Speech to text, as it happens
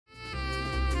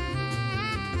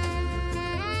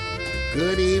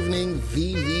Good evening,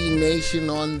 VV Nation,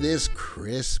 on this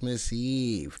Christmas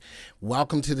Eve.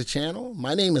 Welcome to the channel.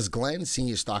 My name is Glenn,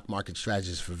 Senior Stock Market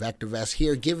Strategist for VectorVest,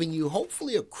 here giving you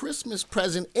hopefully a Christmas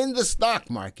present in the stock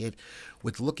market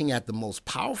with looking at the most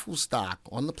powerful stock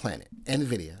on the planet,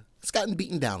 Nvidia. It's gotten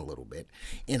beaten down a little bit,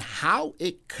 and how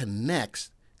it connects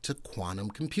to quantum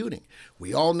computing.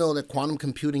 We all know that quantum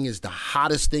computing is the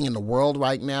hottest thing in the world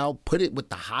right now. Put it with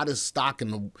the hottest stock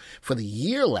for the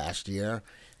year last year.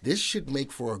 This should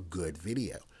make for a good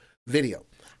video.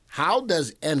 How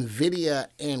does Nvidia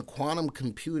and quantum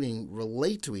computing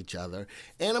relate to each other?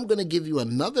 And I'm going to give you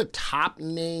another top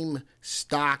name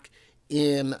stock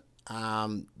in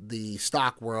the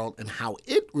stock world and how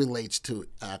it relates to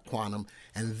quantum.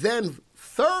 And then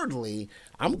thirdly,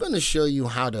 I'm going to show you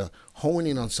how to hone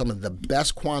in on some of the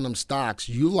best quantum stocks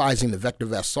utilizing the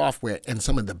VectorVest software and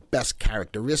some of the best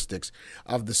characteristics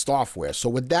of the software. So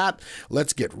with that,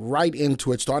 let's get right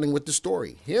into it, starting with the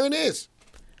story. Here it is.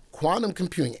 Quantum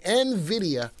computing,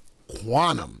 Nvidia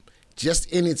Quantum, just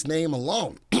in its name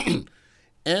alone.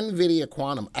 Nvidia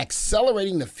Quantum,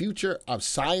 accelerating the future of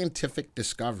scientific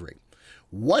discovery.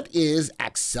 What is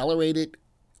accelerated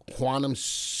quantum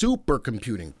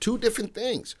supercomputing? Two different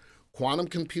things. Quantum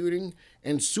computing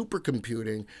and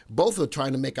supercomputing, both are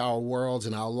trying to make our worlds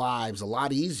and our lives a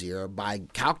lot easier by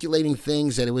calculating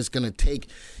things that it was going to take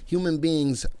human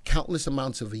beings countless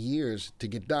amounts of years to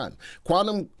get done.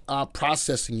 Quantum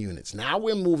processing units. Now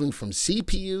we're moving from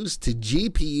CPUs to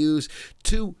GPUs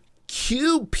to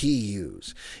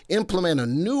QPUs. Implement a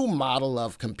new model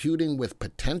of computing with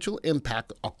potential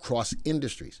impact across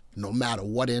industries, no matter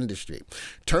what industry.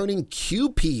 Turning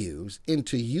QPUs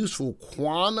into useful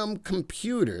quantum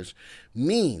computers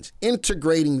means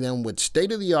integrating them with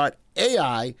state-of-the-art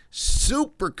AI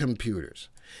supercomputers.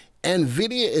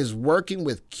 Nvidia is working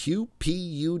with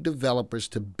QPU developers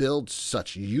to build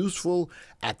such useful,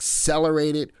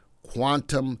 accelerated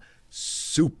quantum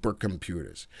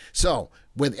supercomputers. So,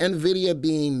 with Nvidia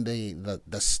being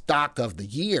the stock of the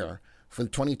year for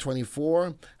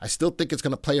 2024, I still think it's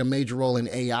going to play a major role in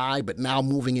AI, but now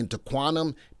moving into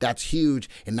quantum, that's huge,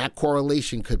 and that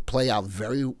correlation could play out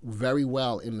very, very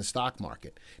well in the stock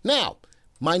market. Now,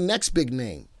 my next big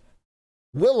name,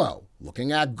 Willow,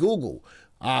 looking at Google.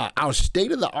 Our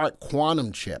state-of-the-art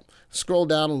quantum chip. Scroll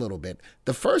down a little bit.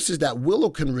 The first is that Willow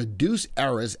can reduce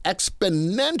errors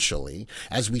exponentially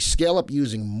as we scale up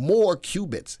using more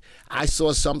qubits. I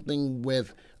saw something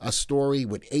with a story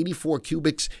with 84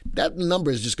 qubits. That number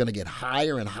is just going to get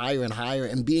higher and higher and higher,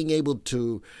 and being able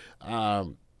to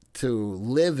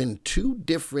live in two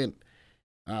different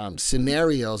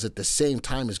scenarios at the same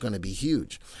time is going to be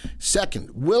huge.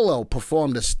 Second, Willow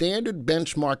performed a standard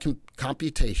benchmark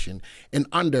computation in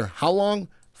under how long?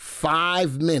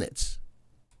 5 minutes.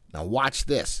 Now watch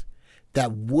this.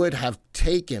 That would have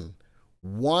taken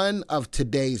one of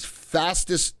today's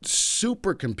fastest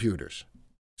supercomputers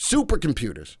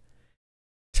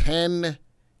 10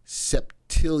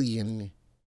 septillion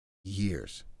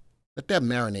years. Let that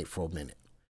marinate for a minute.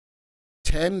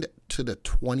 10 to the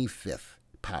 25th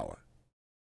power.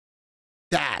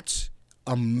 That's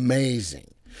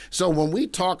amazing. So when we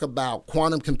talk about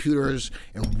quantum computers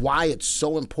and why it's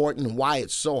so important and why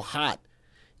it's so hot,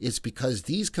 it's because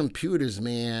these computers,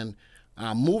 man,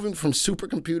 moving from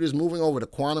supercomputers, moving over to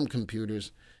quantum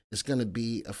computers, is going to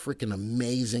be a freaking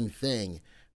amazing thing,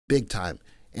 big time.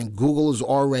 And Google is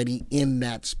already in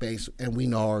that space, and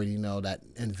we already know that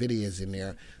Nvidia is in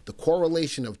there. The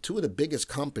correlation of two of the biggest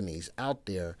companies out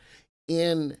there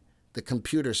in the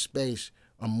computer space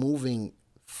are moving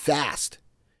fast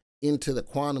into the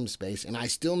quantum space. And I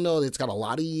still know that it's got a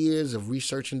lot of years of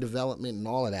research and development and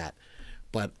all of that.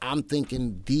 But I'm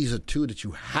thinking these are two that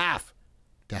you have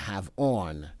to have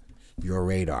on your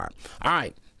radar. All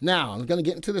right, now I'm going to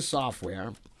get into the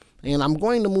software, and I'm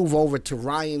going to move over to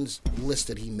Ryan's list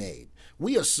that he made.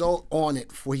 We are so on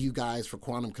it for you guys for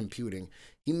quantum computing.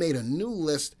 He made a new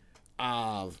list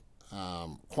of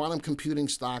quantum computing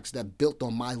stocks that built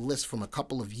on my list from a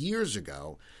couple of years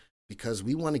ago, because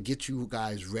we want to get you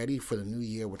guys ready for the new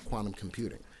year with quantum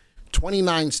computing.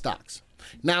 29 stocks.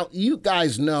 Now, you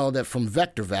guys know that from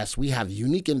VectorVest, we have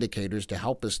unique indicators to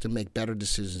help us to make better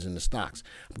decisions in the stocks.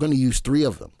 I'm going to use 3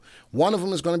 of them. One of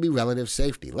them is going to be relative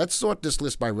safety. Let's sort this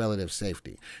list by relative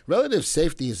safety. Relative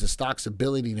safety is the stock's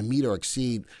ability to meet or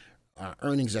exceed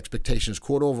earnings expectations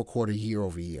quarter over quarter, year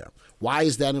over year. Why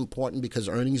is that important? Because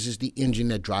earnings is the engine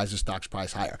that drives the stock's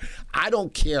price higher. I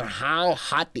don't care how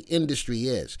hot the industry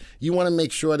is. You want to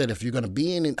make sure that if you're going to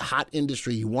be in a hot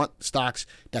industry, you want stocks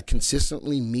that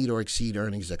consistently meet or exceed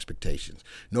earnings expectations.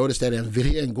 Notice that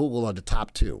Nvidia and Google are the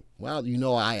top two. Well, you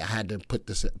know I had to put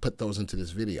those into this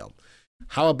video.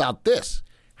 How about this?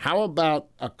 How about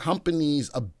a company's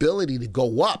ability to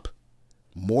go up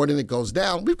more than it goes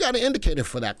down? We've got an indicator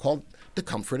for that called the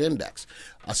comfort index.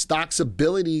 A stock's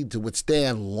ability to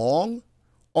withstand long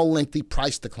or lengthy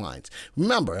price declines.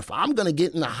 Remember, if I'm going to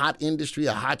get in a hot industry,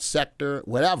 a hot sector,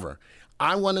 whatever,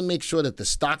 I want to make sure that the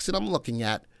stocks that I'm looking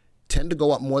at tend to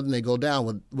go up more than they go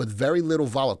down with very little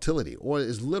volatility, or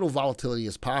as little volatility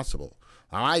as possible.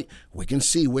 All right, we can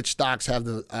see which stocks have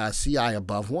the CI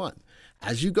above 1.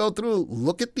 As you go through,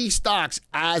 look at these stocks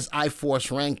as I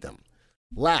force rank them.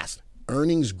 Last,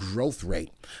 earnings growth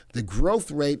rate. The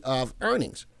growth rate of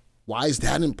earnings. Why is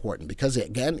that important? Because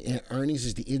again, earnings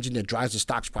is the engine that drives the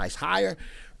stock's price higher.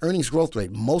 Earnings growth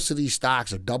rate. Most of these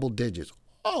stocks are double digits.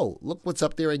 Oh, look what's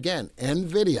up there again.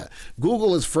 Nvidia.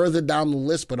 Google is further down the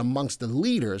list, but amongst the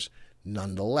leaders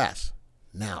nonetheless.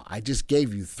 Now, I just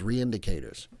gave you 3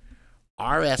 indicators.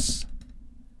 RSCI,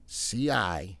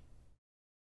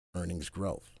 earnings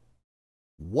growth.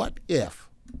 What if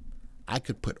I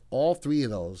could put all 3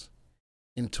 of those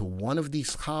into one of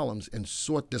these columns and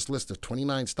sort this list of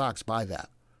 29 stocks by that?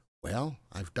 Well,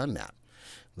 I've done that.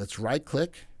 Let's right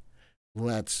click.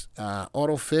 Let's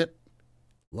auto fit.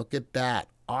 Look at that.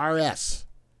 RS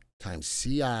times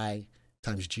CI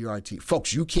times GRT.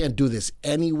 Folks, you can't do this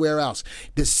anywhere else.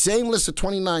 The same list of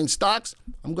 29 stocks,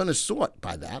 I'm going to sort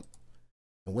by that.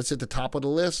 And what's at the top of the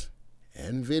list?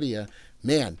 Nvidia.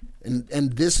 Man,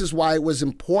 and this is why it was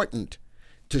important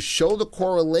to show the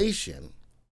correlation,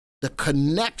 the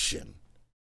connection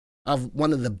of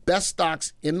one of the best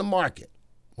stocks in the market,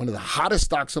 one of the hottest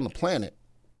stocks on the planet,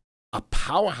 a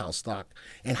powerhouse stock,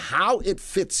 and how it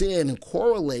fits in and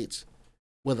correlates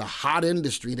with a hot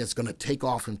industry that's going to take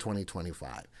off in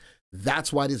 2025.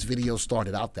 That's why this video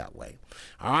started out that way.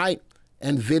 All right,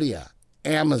 Nvidia,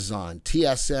 Amazon,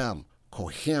 TSM,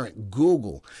 Coherent,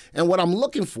 Google. And what I'm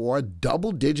looking for,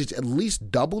 double digits, at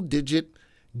least double-digit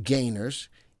gainers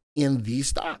in these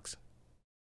stocks.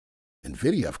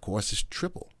 Nvidia, of course, is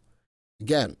triple.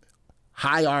 Again,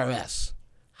 high RS,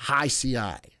 high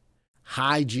CI,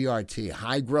 high GRT,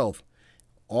 high growth,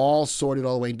 all sorted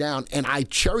all the way down. And I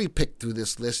cherry-picked through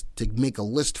this list to make a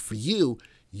list for you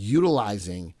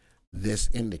utilizing this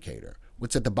indicator.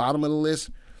 What's at the bottom of the list?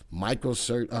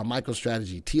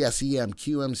 MicroStrategy, TSEM,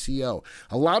 QMCO.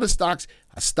 A lot of stocks,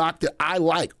 a stock that I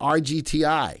like,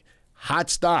 rgti, hot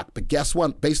stock, but guess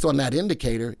what? Based on that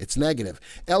indicator, it's negative.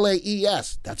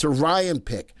 LAES, that's a Ryan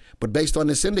pick, but based on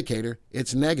this indicator,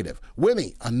 it's negative.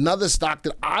 WIMI, another stock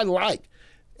that I like,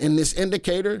 in this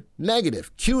indicator,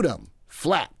 negative. QDM,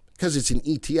 flat, because it's an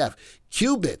ETF.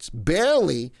 Qubits,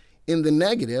 barely in the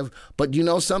negative, but you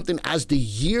know something? As the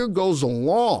year goes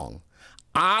along,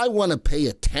 I want to pay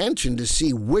attention to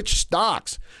see which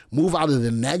stocks move out of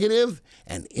the negative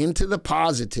and into the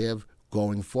positive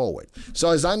going forward. So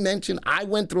as I mentioned, I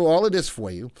went through all of this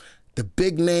for you. The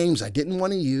big names I didn't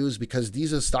want to use because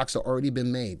these are stocks that have already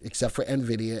been made, except for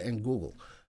Nvidia and Google.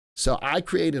 So I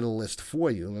created a list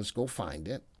for you. Let's go find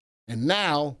it. And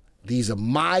now these are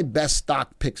my best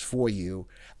stock picks for you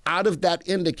out of that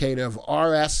indicator of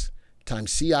RS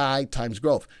times CI times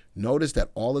growth. Notice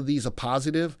that all of these are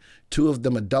positive. 2 of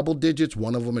them are double digits.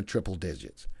 1 of them are triple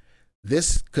digits.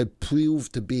 This could prove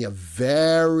to be a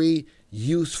very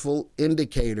useful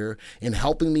indicator in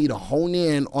helping me to hone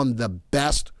in on the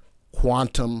best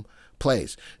quantum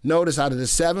plays. Notice out of the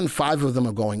 7, 5 of them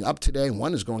are going up today.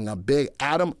 1 is going up big.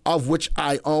 Atom, of which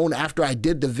I own. After I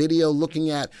did the video looking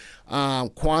at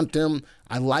quantum,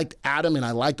 I liked Atom and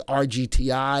I liked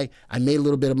RGTI. I made a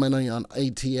little bit of money on on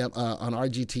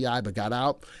RGTI, but got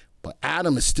out. But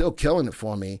Atom is still killing it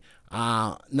for me.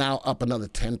 Now up another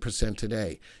 10%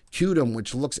 today. QDM,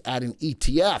 which looks at an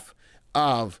ETF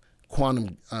of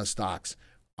quantum stocks.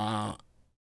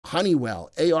 Honeywell,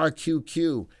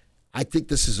 ARQQ. I think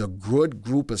this is a good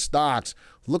group of stocks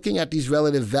looking at these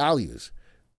relative values.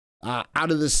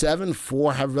 Out of the 7,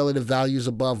 4 have relative values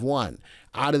above 1.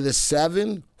 Out of the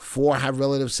 7, 4 have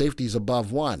relative safeties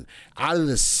above 1. Out of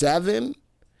the 7,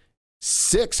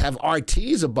 6 have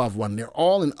RTs above 1. They're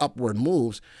all in upward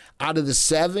moves. Out of the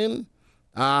 7,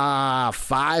 5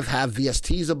 have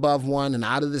VSTs above 1. And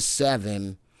out of the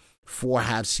 7, 4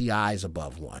 have CIs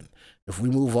above 1. If we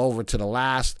move over to the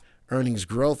last, earnings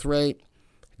growth rate,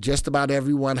 just about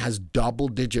everyone has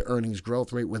double-digit earnings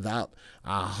growth rate without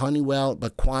Honeywell,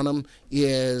 but Quantum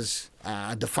is,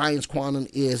 Defiance Quantum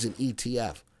is an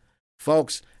ETF.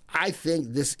 Folks, I think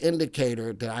this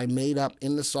indicator that I made up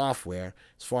in the software,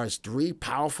 as far as 3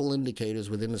 powerful indicators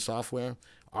within the software,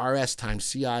 RS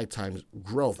times CI times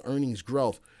growth, earnings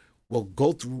growth, will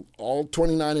go through all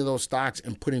 29 of those stocks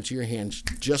and put into your hands,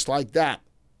 just like that,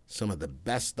 some of the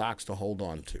best stocks to hold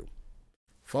on to.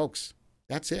 Folks,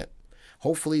 That's it.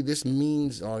 Hopefully this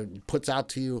means or puts out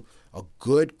to you a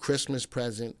good Christmas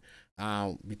present.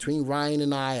 Between Ryan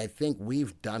and I think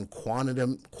we've done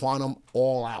quantum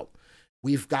all out.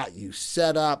 We've got you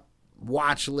set up,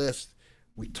 watch list.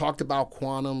 We talked about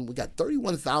quantum. We got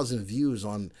 31,000 views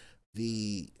on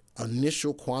the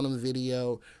initial quantum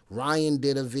video. Ryan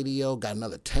did a video, got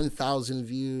another 10,000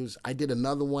 views. I did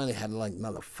another one, it had like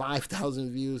another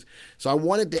 5,000 views. So I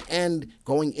wanted to end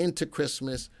going into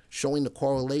Christmas showing the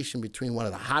correlation between one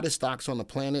of the hottest stocks on the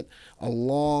planet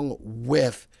along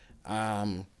with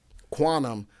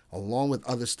quantum, along with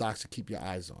other stocks to keep your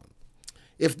eyes on.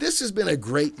 If this has been a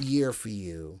great year for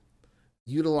you,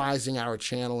 utilizing our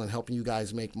channel and helping you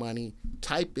guys make money,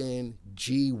 type in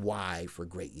GY for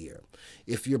great year.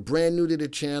 If you're brand new to the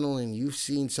channel and you've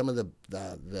seen some of the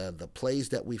plays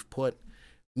that we've put,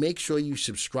 make sure you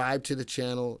subscribe to the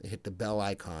channel and hit the bell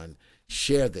icon.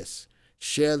 Share this.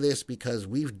 Share this because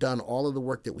we've done all of the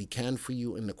work that we can for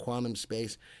you in the quantum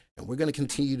space, and we're going to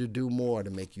continue to do more to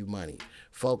make you money.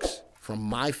 Folks, from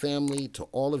my family to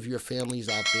all of your families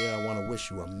out there, I want to wish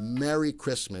you a Merry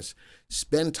Christmas.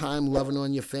 Spend time loving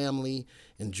on your family,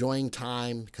 enjoying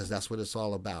time, because that's what it's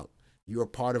all about. You're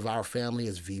part of our family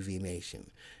as VV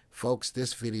Nation. Folks,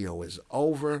 this video is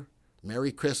over.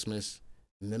 Merry Christmas.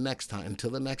 Until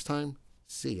the next time,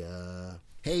 see ya.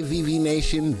 Hey VV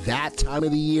Nation, that time of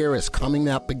the year is coming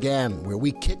up again, where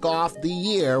we kick off the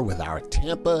year with our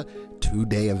Tampa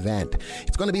 2-day event.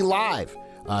 It's going to be live.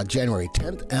 January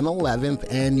 10th and 11th,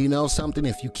 and you know something,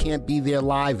 if you can't be there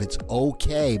live, it's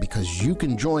okay, because you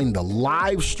can join the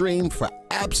live stream for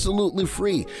absolutely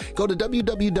free. Go to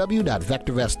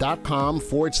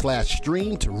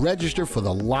www.vectorvest.com/stream to register for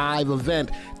the live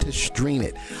event to stream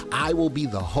it. I will be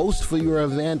the host for your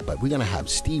event, but we're going to have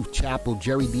Steve Chappell,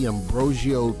 Jerry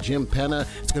D'Ambrosio, Jim Penna.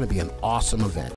 It's going to be an awesome event.